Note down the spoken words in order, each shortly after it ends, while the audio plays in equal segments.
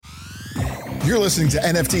You're listening to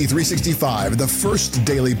NFT 365, the first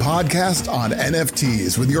daily podcast on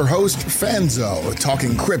NFTs with your host, Fanzo,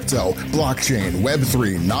 talking crypto, blockchain,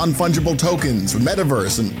 Web3, non-fungible tokens,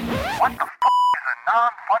 metaverse, and... What the is a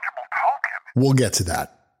non-fungible token? We'll get to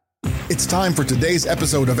that. It's time for today's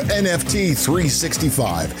episode of NFT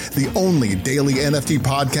 365, the only daily NFT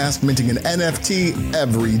podcast minting an NFT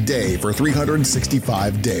every day for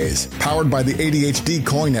 365 days. Powered by the ADHD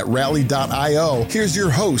coin at rally.io, here's your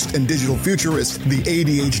host and digital futurist, the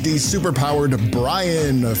ADHD superpowered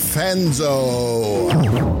Brian Fanzo. This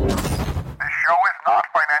show is not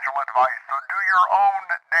financial advice, so do your own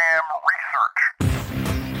damn research.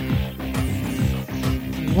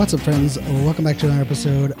 What's up, friends? Welcome back to another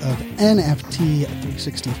episode of NFT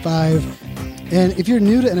 365. And if you're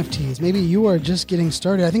new to NFTs, maybe you are just getting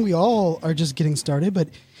started. I think we all are just getting started, but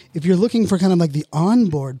if you're looking for kind of like the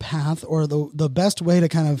onboard path or the best way to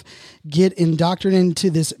kind of get indoctrinated into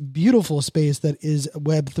this beautiful space that is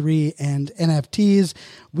Web3 and NFTs,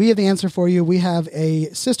 we have the answer for you. We have a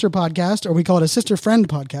sister podcast, or we call it a sister friend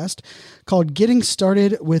podcast, called Getting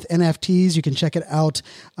Started with NFTs. You can check it out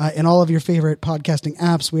in all of your favorite podcasting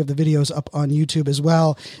apps. We have the videos up on YouTube as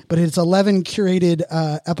well, but it's 11 curated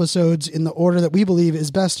episodes in the order that we believe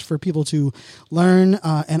is best for people to learn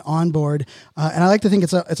and onboard. And I like to think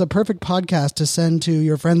it's a perfect podcast to send to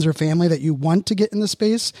your friends or family that you want to get in the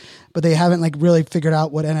space, but they haven't like really figured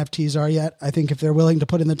out what NFTs are yet. I think if they're willing to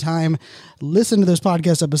put in the time, listen to those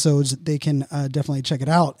podcast episodes, they can definitely check it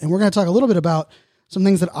out. And we're going to talk a little bit about some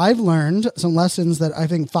things that I've learned, some lessons that I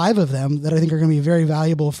think 5 of them that I think are going to be very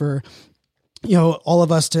valuable for, you know, all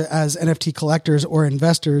of us to as NFT collectors or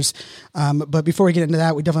investors. But before we get into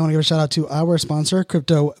that, we definitely want to give a shout out to our sponsor,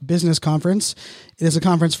 Crypto Business Conference. It is a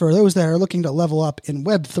conference for those that are looking to level up in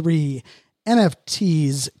Web3,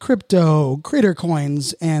 NFTs, crypto, creator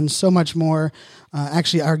coins, and so much more.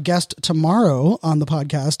 Actually, our guest tomorrow on the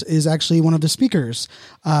podcast is actually one of the speakers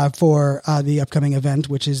for the upcoming event,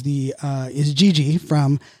 which is is Gigi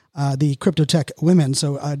from the Crypto Tech Women.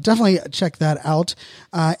 So definitely check that out.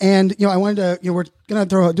 And I wanted to, we're going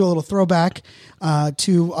to do a little throwback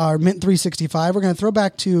to our Mint 365. We're going to throw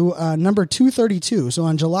back to number 232. So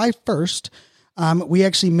on July 1st, we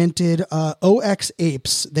actually minted OX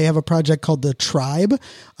Apes. They have a project called the Tribe.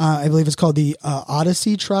 I believe it's called the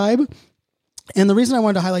Odyssey Tribe. And the reason I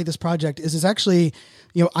wanted to highlight this project is it's actually,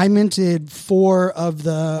 I minted 4 of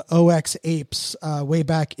the OX Apes way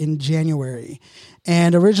back in January.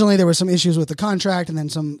 And originally there were some issues with the contract and then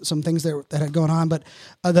some things that had gone on, but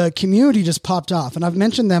the community just popped off. And I've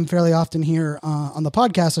mentioned them fairly often here on the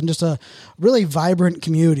podcast, and just a really vibrant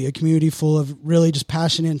community, a community full of really just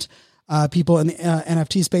passionate people in the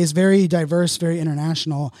NFT space, very diverse, very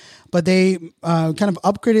international, but they kind of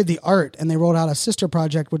upgraded the art and they rolled out a sister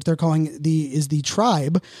project, which they're calling the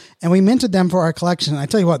Tribe. And we minted them for our collection. And I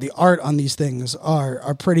tell you what, the art on these things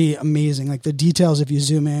are pretty amazing. Like the details, if you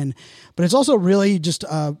zoom in, but it's also really just,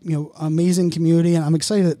 amazing community. And I'm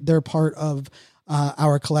excited that they're part of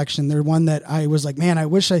our collection. They're one that I was like, man, I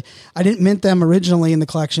wish I didn't mint them originally in the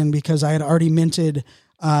collection because I had already minted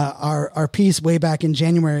our piece way back in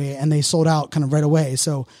January and they sold out kind of right away.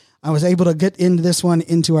 So I was able to get into this one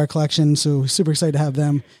into our collection. So super excited to have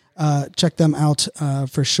them, check them out,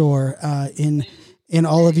 for sure, in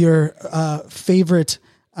all of your, favorite,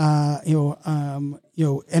 NFT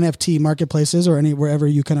marketplaces or wherever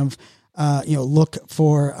you kind of, look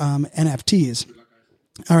for, NFTs.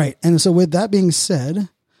 All right. And so with that being said,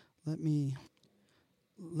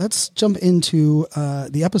 let's jump into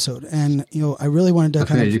the episode. And, I really wanted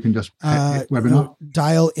to you can just webinar.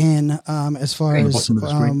 Dial in as far as,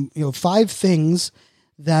 5 things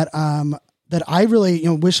that I really,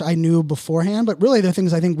 wish I knew beforehand, but really they're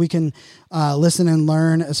things I think we can listen and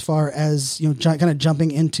learn as far as, kind of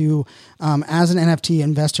jumping into as an NFT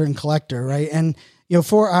investor and collector, right? And,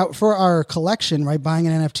 for our collection, right, buying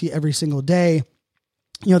an NFT every single day,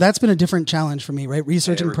 that's been a different challenge for me, right?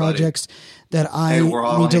 Researching projects that I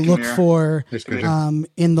need to look for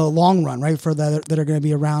in the long run, right? For that are going to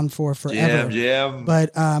be around for forever. Yeah.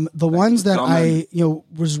 But the ones that I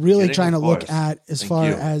was really trying to look at as far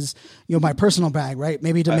as my personal bag, right?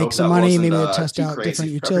 Maybe to make some money, maybe to test out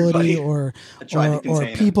different utility or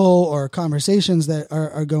people or conversations that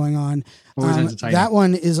are going on. That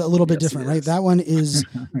one is a little bit different, right? That one is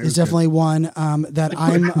definitely one that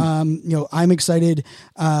I'm excited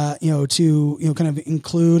to kind of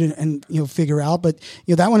include and figure out. But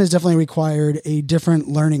that one has definitely required a different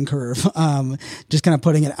learning curve. Just kind of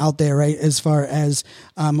putting it out there, right? As far as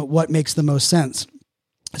what makes the most sense.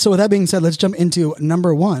 So with that being said, let's jump into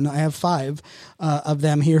number one. I have 5 of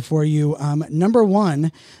them here for you. Number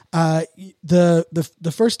one,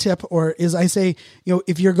 the first tip, or is I say,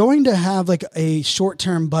 if you're going to have like a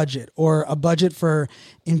short-term budget or a budget for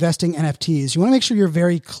investing NFTs, you want to make sure you're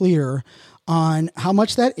very clear on how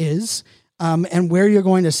much that is, and where you're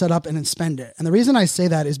going to set up and then spend it. And the reason I say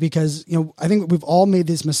that is because, I think we've all made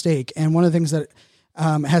this mistake. And one of the things that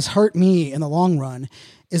has hurt me in the long run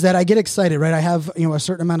is that I get excited, right? I have, a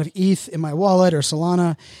certain amount of ETH in my wallet or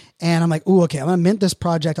Solana, and I'm like, ooh, okay, I'm going to mint this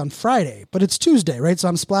project on Friday, but it's Tuesday, right? So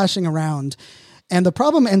I'm splashing around. And the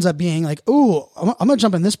problem ends up being like, ooh, I'm going to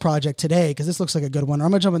jump in this project today because this looks like a good one, or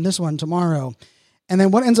I'm going to jump in this one tomorrow. And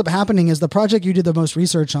then what ends up happening is the project you did the most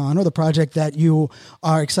research on, or the project that you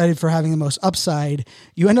are excited for having the most upside,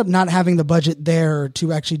 you end up not having the budget there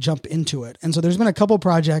to actually jump into it. And so there's been a couple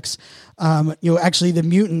projects, actually the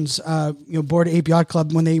Mutants, Bored Ape Yacht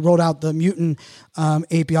Club, when they rolled out the Mutant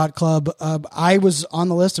Ape Yacht Club, I was on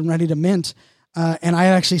the list and ready to mint. And I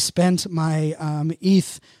actually spent my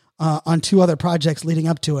ETH on 2 other projects leading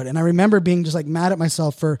up to it. And I remember being just like mad at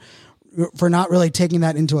myself for not really taking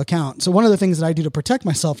that into account. So one of the things that I do to protect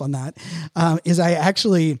myself on that is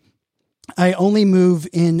I only move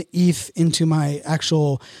in ETH into my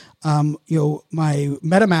actual, my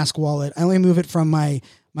MetaMask wallet. I only move it from my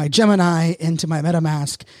Gemini into my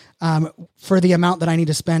MetaMask for the amount that I need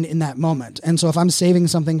to spend in that moment. And so if I'm saving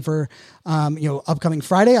something for, upcoming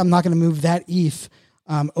Friday, I'm not going to move that ETH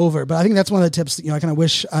over. But I think that's one of the tips, I kind of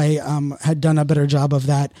wish I had done a better job of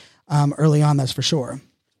that early on, that's for sure.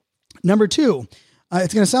 Number 2,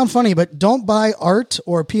 it's going to sound funny, but don't buy art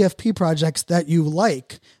or PFP projects that you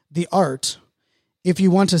like the art if you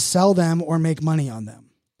want to sell them or make money on them.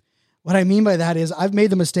 What I mean by that is I've made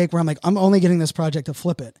the mistake where I'm like, I'm only getting this project to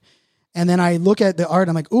flip it. And then I look at the art,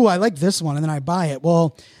 I'm like, ooh, I like this one. And then I buy it.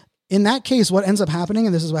 Well, in that case, what ends up happening,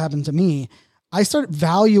 and this is what happened to me, I start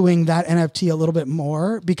valuing that NFT a little bit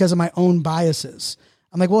more because of my own biases.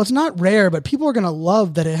 I'm like, well, it's not rare, but people are going to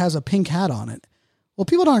love that it has a pink hat on it. Well,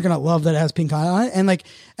 people aren't going to love that it has pink on it.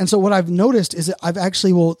 And so what I've noticed is that I've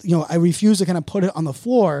actually I refuse to kind of put it on the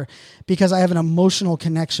floor because I have an emotional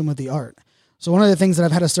connection with the art. So one of the things that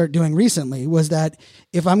I've had to start doing recently was that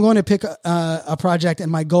if I'm going to pick a project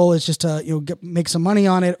and my goal is just to, make some money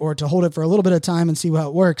on it or to hold it for a little bit of time and see how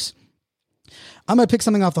it works, I'm going to pick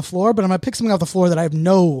something off the floor, but I'm going to pick something off the floor that I have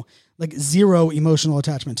zero emotional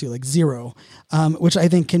attachment to, zero, which I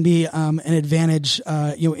think can be an advantage,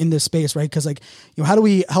 in this space, right? Because how do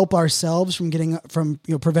we help ourselves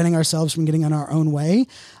preventing ourselves from getting in our own way?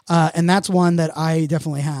 And that's one that I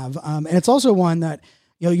definitely have. And it's also one that,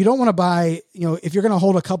 you don't want to buy, if you're going to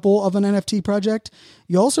hold a couple of an NFT project,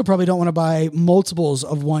 you also probably don't want to buy multiples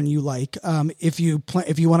of one you like, if you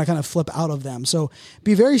want to kind of flip out of them. So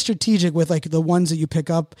be very strategic with the ones that you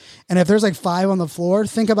pick up. And if there's 5 on the floor,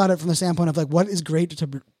 think about it from the standpoint of what is great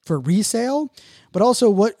for resale, but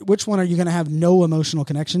also which one are you going to have no emotional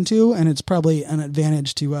connection to? And it's probably an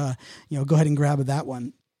advantage to, go ahead and grab that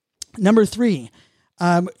one. Number 3,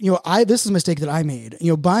 this is a mistake that I made,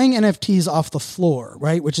 buying NFTs off the floor,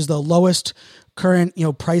 right? Which is the lowest current,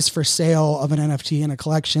 price for sale of an NFT in a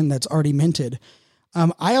collection that's already minted.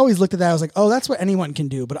 I always looked at that. I was like, oh, that's what anyone can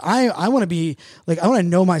do. But I want to be I want to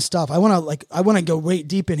know my stuff. I want to go way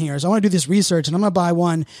deep in here. So I want to do this research and I'm going to buy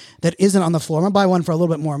one that isn't on the floor. I'm going to buy one for a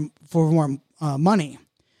little bit more, money.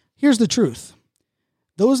 Here's the truth.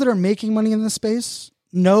 Those that are making money in this space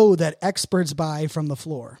know that experts buy from the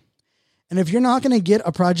floor. And if you're not going to get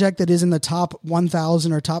a project that is in the top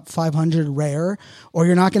 1,000 or top 500 rare, or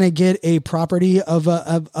you're not going to get a property of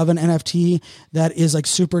an NFT that is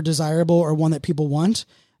super desirable or one that people want,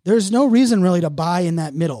 there's no reason really to buy in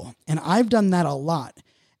that middle. And I've done that a lot.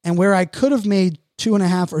 And where I could have made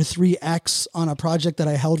 2.5 or 3x on a project that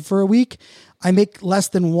I held for a week, I make less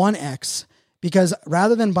than 1x. Because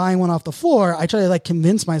rather than buying one off the floor, I try to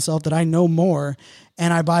convince myself that I know more,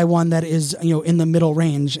 and I buy one that is, in the middle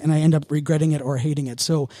range, and I end up regretting it or hating it.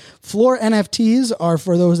 So floor NFTs are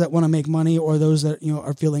for those that want to make money or those that,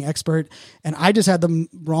 are feeling expert. And I just had the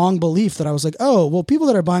wrong belief that I was like, oh, well, people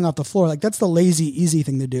that are buying off the floor, that's the lazy, easy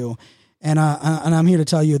thing to do. And I'm here to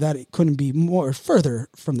tell you that it couldn't be more further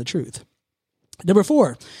from the truth. Number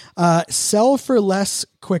 4, sell for less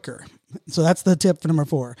quicker. So that's the tip for number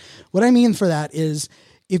 4. What I mean for that is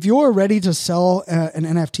if you're ready to sell an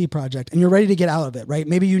NFT project and you're ready to get out of it, right?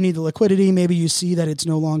 Maybe you need the liquidity. Maybe you see that it's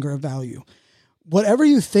no longer of value. Whatever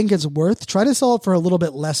you think it's worth, try to sell it for a little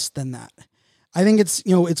bit less than that. I think it's,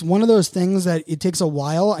 it's one of those things that it takes a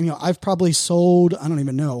while. I've probably sold, I don't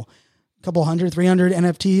even know, couple 300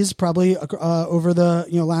 NFTs probably over the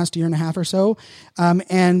last year and a half or so.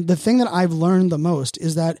 And the thing that I've learned the most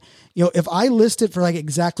is that if I list it for like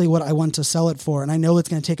exactly what I want to sell it for, and I know it's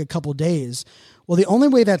going to take a couple days, well, the only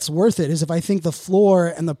way that's worth it is if I think the floor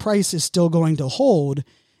and the price is still going to hold,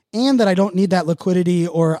 and that I don't need that liquidity,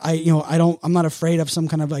 or I'm not afraid of some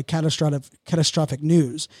kind of like catastrophic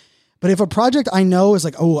news. But if a project I know is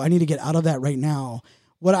like, oh, I need to get out of that right now,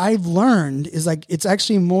 what I've learned is like, it's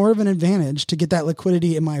actually more of an advantage to get that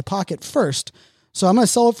liquidity in my pocket first. So I'm going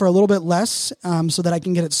to sell it for a little bit less, so that I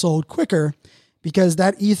can get it sold quicker, because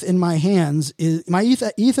that ETH in my hands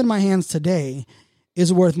ETH in my hands today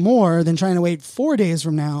is worth more than trying to wait 4 days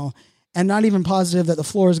from now and not even positive that the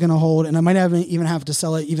floor is going to hold. And I might even have to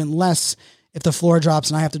sell it even less if the floor drops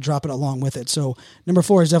and I have to drop it along with it. So number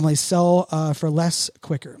 4 is definitely sell for less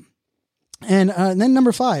quicker. And then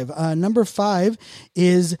number 5. Number 5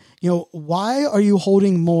 is, why are you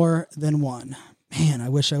holding more than one? Man, I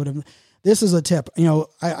wish I would have. This is a tip.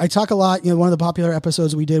 I talk a lot. One of the popular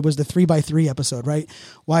episodes we did was the 3x3 episode, right?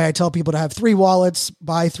 Why I tell people to have 3 wallets,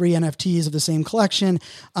 buy 3 NFTs of the same collection,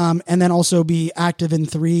 and then also be active in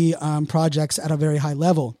 3 projects at a very high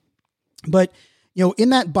level. But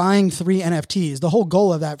in that buying 3 NFTs, the whole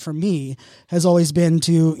goal of that for me has always been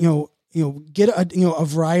to get a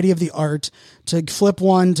variety of the art, to flip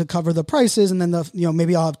one to cover the prices, and then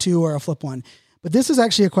maybe I'll have 2 or I'll flip one. But this is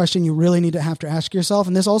actually a question you really need to have to ask yourself.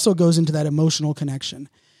 And this also goes into that emotional connection.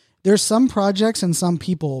 There's some projects and some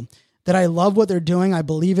people that I love what they're doing. I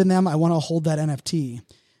believe in them. I want to hold that NFT.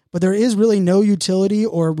 But there is really no utility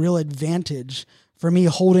or real advantage for me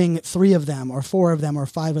holding 3 of them or 4 of them or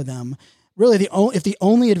 5 of them. Really, if the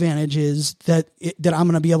only advantage is that I'm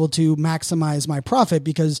going to be able to maximize my profit,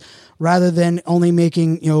 because rather than only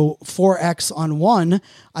making 4x on 1,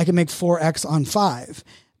 I can make 4x on 5.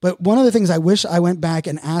 But one of the things I wish I went back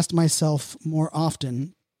and asked myself more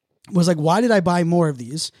often was like, why did I buy more of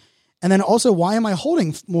these? And then also, why am I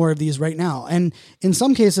holding more of these right now? And in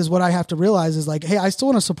some cases, what I have to realize is like, hey, I still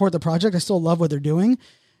want to support the project. I still love what they're doing,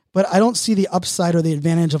 but I don't see the upside or the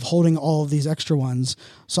advantage of holding all of these extra ones.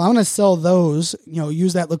 So I'm going to sell those,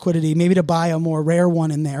 use that liquidity, maybe to buy a more rare one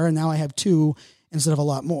in there. And now I have 2 instead of a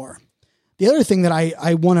lot more. The other thing that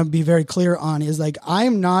I want to be very clear on is like,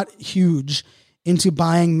 I'm not huge into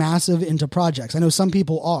buying massive into projects. I know some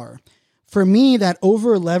people are. For me, that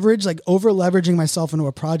over leveraging myself into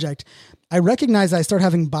a project, I recognize I start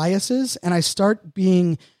having biases and I start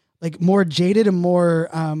being like more jaded and more,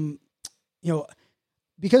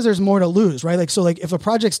 because there's more to lose, right? Like, so like if a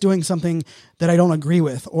project's doing something that I don't agree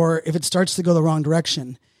with, or if it starts to go the wrong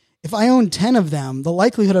direction, if I own 10 of them, the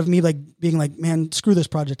likelihood of me like being like, man, screw this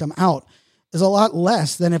project, I'm out, is a lot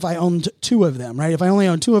less than if I owned 2 of them, right? If I only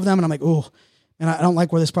own 2 of them and I'm like, oh, and I don't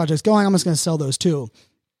like where this project's going, I'm just going to sell those 2.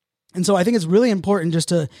 And so I think it's really important just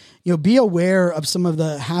to, be aware of some of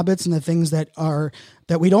the habits and the things that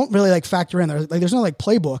we don't really like factor in. There's no like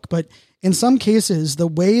playbook, but in some cases, the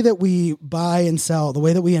way that we buy and sell, the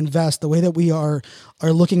way that we invest, the way that we are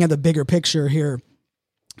looking at the bigger picture here,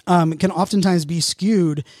 can oftentimes be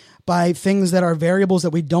skewed by things that are variables that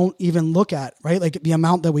we don't even look at, right? Like the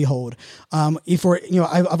amount that we hold.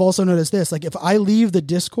 I've also noticed this, like if I leave the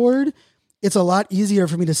Discord, it's a lot easier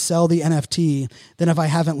for me to sell the NFT than if I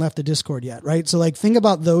haven't left the Discord yet, right? So like think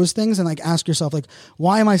about those things and like ask yourself, like,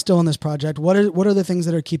 why am I still in this project? What are the things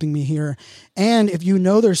that are keeping me here? And if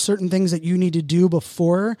there's certain things that you need to do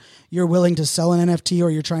before you're willing to sell an NFT or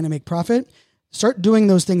you're trying to make profit, start doing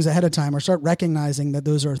those things ahead of time, or start recognizing that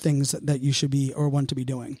those are things that you should be or want to be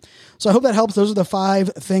doing. So I hope that helps. Those are the 5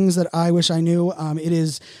 things that I wish I knew. It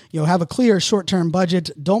is, have a clear short-term budget.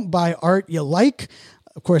 Don't buy art you like.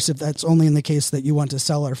 Of course, if that's only in the case that you want to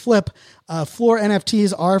sell or flip. Floor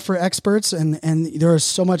NFTs are for experts, and there is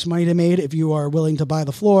so much money to be made if you are willing to buy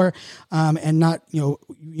the floor and not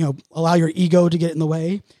allow your ego to get in the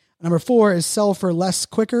way. Number 4 is sell for less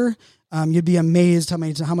quicker. You'd be amazed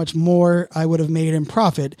how much more I would have made in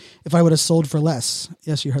profit if I would have sold for less.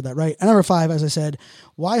 Yes, you heard that right. And number 5, as I said,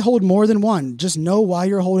 why hold more than one? Just know why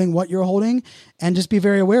you're holding what you're holding, and just be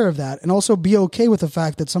very aware of that. And also be okay with the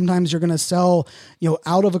fact that sometimes you're going to sell,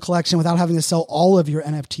 out of a collection without having to sell all of your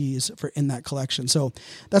NFTs in that collection. So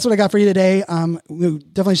that's what I got for you today.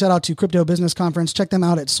 Definitely shout out to Crypto Business Conference. Check them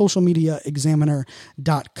out at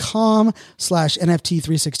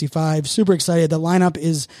socialmediaexaminer.com/NFT365. Super excited. The lineup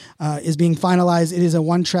is being finalized. It is a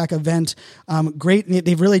 1-track event. Great.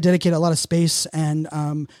 They've really dedicated a lot of space and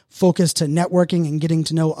focus to networking and getting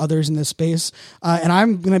to know others in this space. And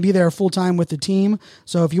I'm going to be there full time with the team.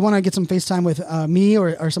 So if you want to get some FaceTime with me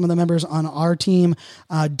or some of the members on our team,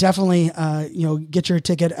 definitely get your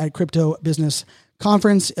ticket at Crypto Business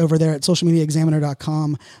conference over there at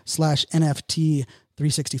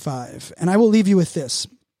socialmediaexaminer.com/NFT365. And I will leave you with this.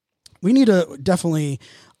 We need to definitely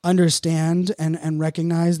understand and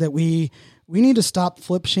recognize that we need to stop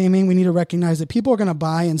flip shaming. We need to recognize that people are going to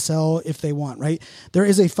buy and sell if they want, right? There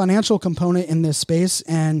is a financial component in this space,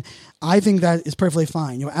 and I think that is perfectly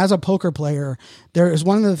fine. You know, as a poker player, there is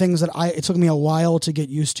one of the things that it took me a while to get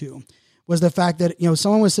used to was the fact that, you know,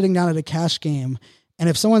 someone was sitting down at a cash game, and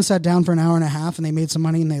if someone sat down for an hour and a half and they made some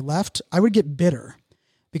money and they left, I would get bitter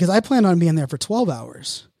because I planned on being there for 12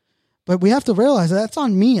 hours. But we have to realize that that's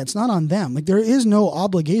on me. It's not on them. Like, there is no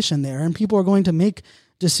obligation there, and people are going to make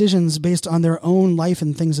decisions based on their own life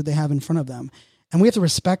and things that they have in front of them. And we have to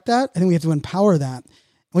respect that. I think we have to empower that.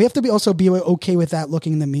 We have to also be okay with that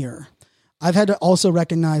looking in the mirror. I've had to also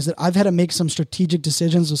recognize that I've had to make some strategic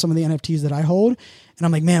decisions with some of the NFTs that I hold. And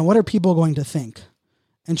I'm like, man, what are people going to think?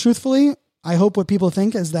 And truthfully, I hope what people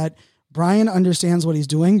think is that Brian understands what he's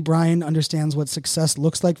doing. Brian understands what success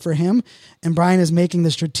looks like for him. And Brian is making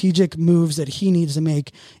the strategic moves that he needs to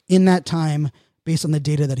make in that time based on the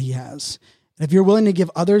data that he has. And if you're willing to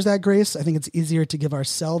give others that grace, I think it's easier to give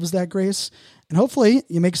ourselves that grace. And hopefully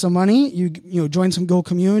you make some money, you join some Go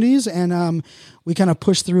communities, and we kind of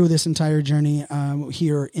push through this entire journey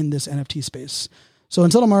here in this NFT space. So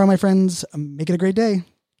until tomorrow, my friends, make it a great day.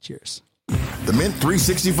 Cheers. The Mint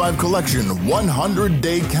 365 Collection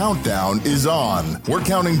 100-day countdown is on. We're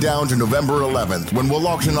counting down to November 11th when we'll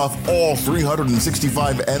auction off all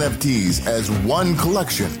 365 NFTs as one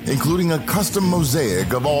collection, including a custom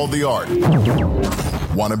mosaic of all the art.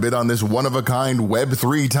 Want to bid on this one-of-a-kind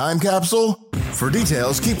Web3 time capsule? For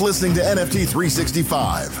details, keep listening to NFT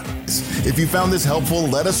 365. If you found this helpful,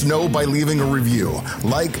 let us know by leaving a review.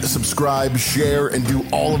 Like, subscribe, share, and do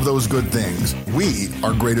all of those good things. We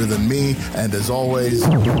are greater than me, and as always,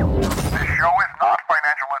 This show is